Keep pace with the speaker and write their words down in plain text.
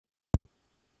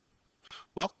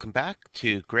Welcome back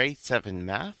to Grade 7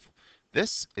 Math.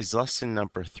 This is lesson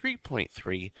number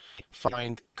 3.3,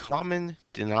 Find Common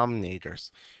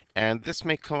Denominators. And this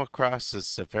may come across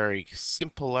as a very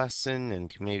simple lesson,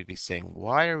 and you may be saying,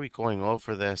 why are we going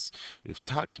over this? We've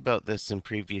talked about this in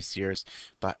previous years,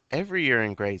 but every year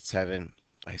in Grade 7,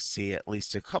 I see at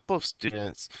least a couple of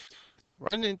students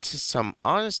run into some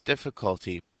honest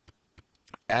difficulty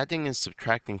adding and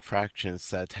subtracting fractions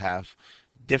that have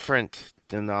different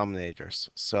denominators.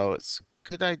 So it's a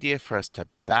good idea for us to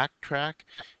backtrack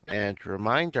and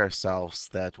remind ourselves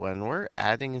that when we're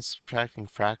adding and subtracting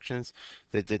fractions,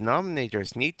 the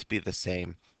denominators need to be the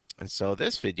same. And so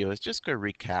this video is just going to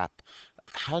recap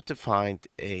how to find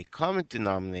a common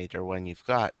denominator when you've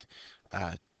got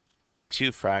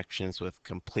two fractions with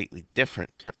completely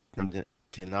different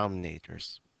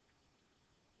denominators.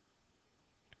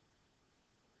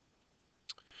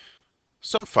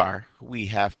 So far, we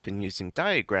have been using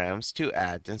diagrams to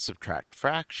add and subtract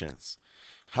fractions.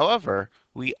 However,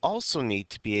 we also need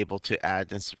to be able to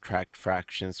add and subtract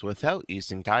fractions without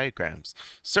using diagrams.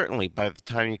 Certainly, by the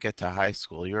time you get to high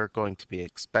school, you're going to be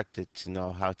expected to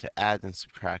know how to add and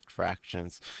subtract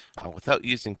fractions without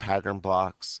using pattern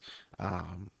blocks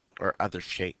or other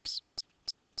shapes.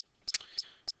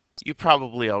 You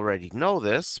probably already know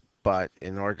this, but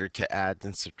in order to add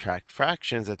and subtract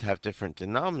fractions that have different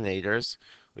denominators,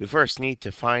 we first need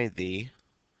to find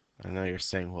I know you're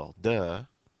saying, well, duh,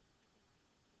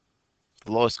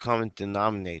 the lowest common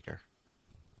denominator.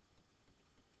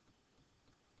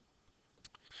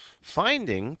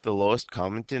 Finding the lowest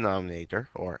common denominator,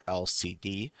 or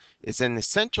LCD, is an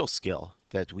essential skill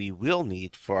that we will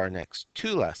need for our next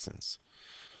two lessons.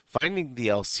 Finding the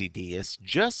LCD is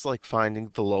just like finding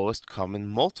the lowest common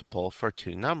multiple for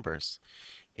two numbers.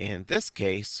 In this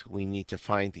case, we need to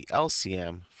find the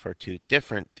LCM for two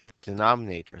different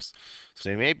denominators. So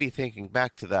you may be thinking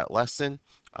back to that lesson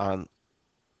on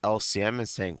LCM and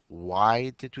saying,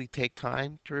 why did we take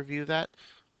time to review that?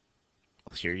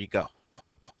 Well, here you go.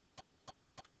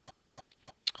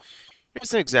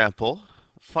 Here's an example.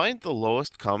 Find the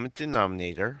lowest common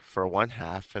denominator for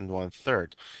 1/2 and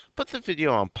 1/3. Put the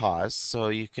video on pause so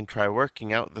you can try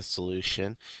working out the solution.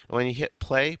 And when you hit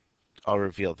play, I'll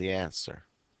reveal the answer.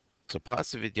 So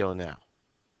pause the video now.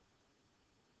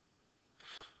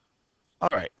 All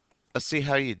right, let's see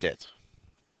how you did.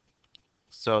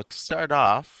 So to start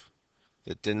off,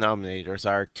 the denominators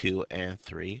are 2 and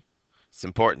 3. It's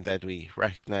important that we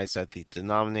recognize that the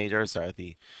denominators are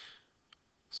the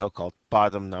so-called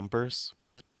bottom numbers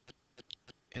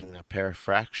in a pair of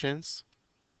fractions.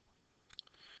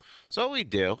 So what we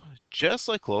do, just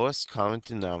like lowest common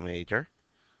denominator,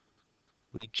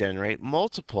 we generate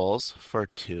multiples for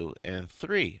 2 and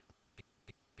 3.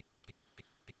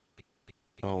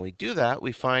 When we do that,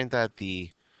 we find that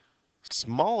the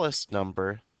smallest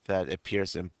number that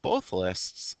appears in both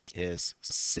lists is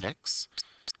 6,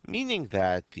 meaning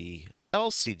that the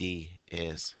LCD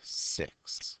is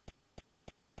 6.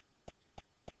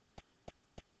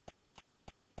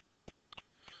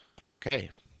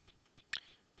 Okay,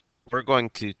 we're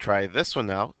going to try this one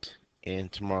out in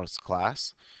tomorrow's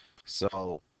class.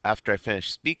 So after I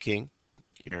finish speaking,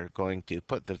 you're going to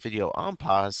put the video on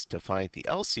pause to find the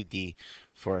LCD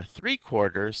for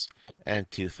 3/4 and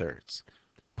 2/3.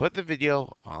 Put the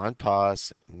video on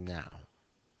pause now.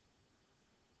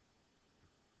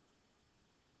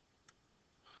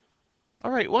 All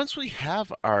right, once we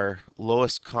have our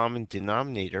lowest common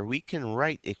denominator, we can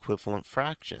write equivalent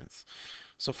fractions.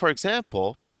 So for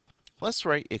example, let's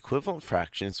write equivalent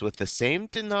fractions with the same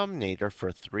denominator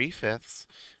for 3/5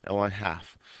 and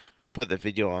 1/2. Put the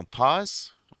video on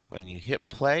pause. When you hit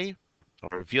play,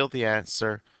 I'll reveal the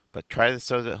answer, but try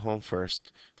this out at home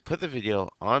first. Put the video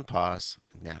on pause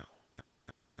now.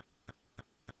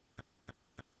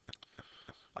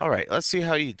 All right, let's see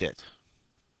how you did.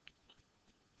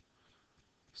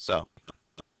 So,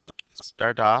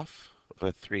 start off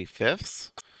with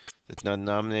 3/5. The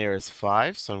denominator is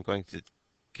 5, so I'm going to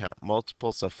count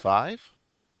multiples of 5.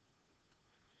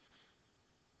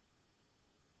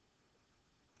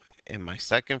 In my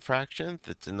second fraction,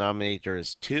 the denominator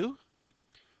is 2,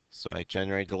 so I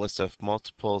generate a list of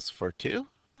multiples for 2.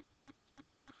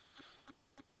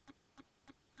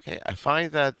 Okay, I find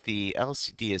that the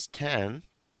LCD is 10,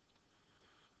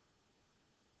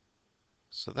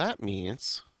 so that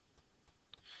means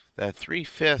that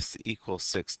 3/5 equals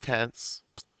 6/10.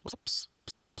 Whoops.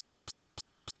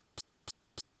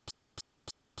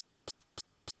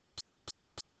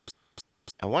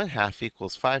 And 1/2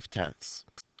 equals 5/10.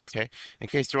 Okay, in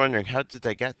case you're wondering, how did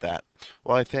I get that?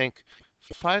 Well, I think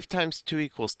 5 times 2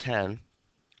 equals 10.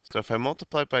 So if I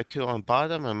multiply by 2 on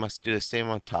bottom, I must do the same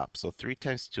on top. So 3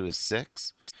 times 2 is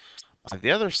 6. On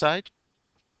the other side,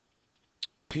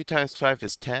 2 times 5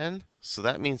 is 10. So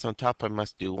that means on top I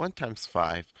must do 1 times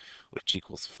 5, which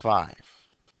equals 5.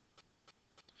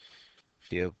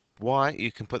 If you want,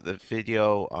 you can put the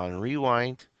video on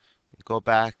rewind, go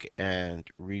back and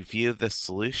review the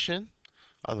solution.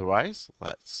 Otherwise,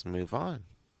 let's move on.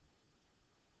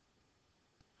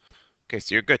 Okay,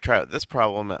 so you're going to try out this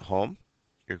problem at home.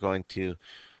 You're going to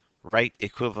write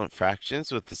equivalent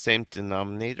fractions with the same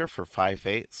denominator for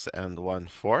 5/8 and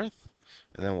 1/4.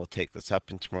 And then we'll take this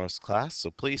up in tomorrow's class.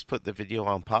 So please put the video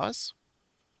on pause.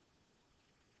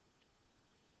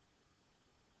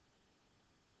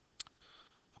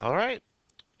 All right,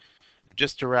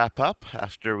 just to wrap up,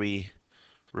 after we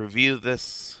review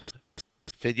this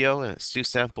video and its 2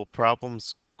 sample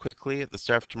problems quickly at the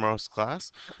start of tomorrow's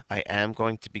class, I am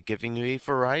going to be giving you a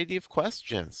variety of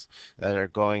questions that are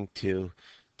going to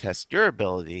test your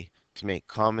ability to make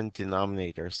common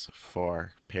denominators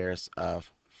for pairs of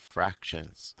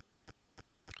fractions.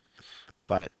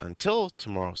 But until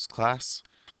tomorrow's class,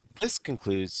 this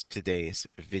concludes today's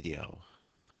video.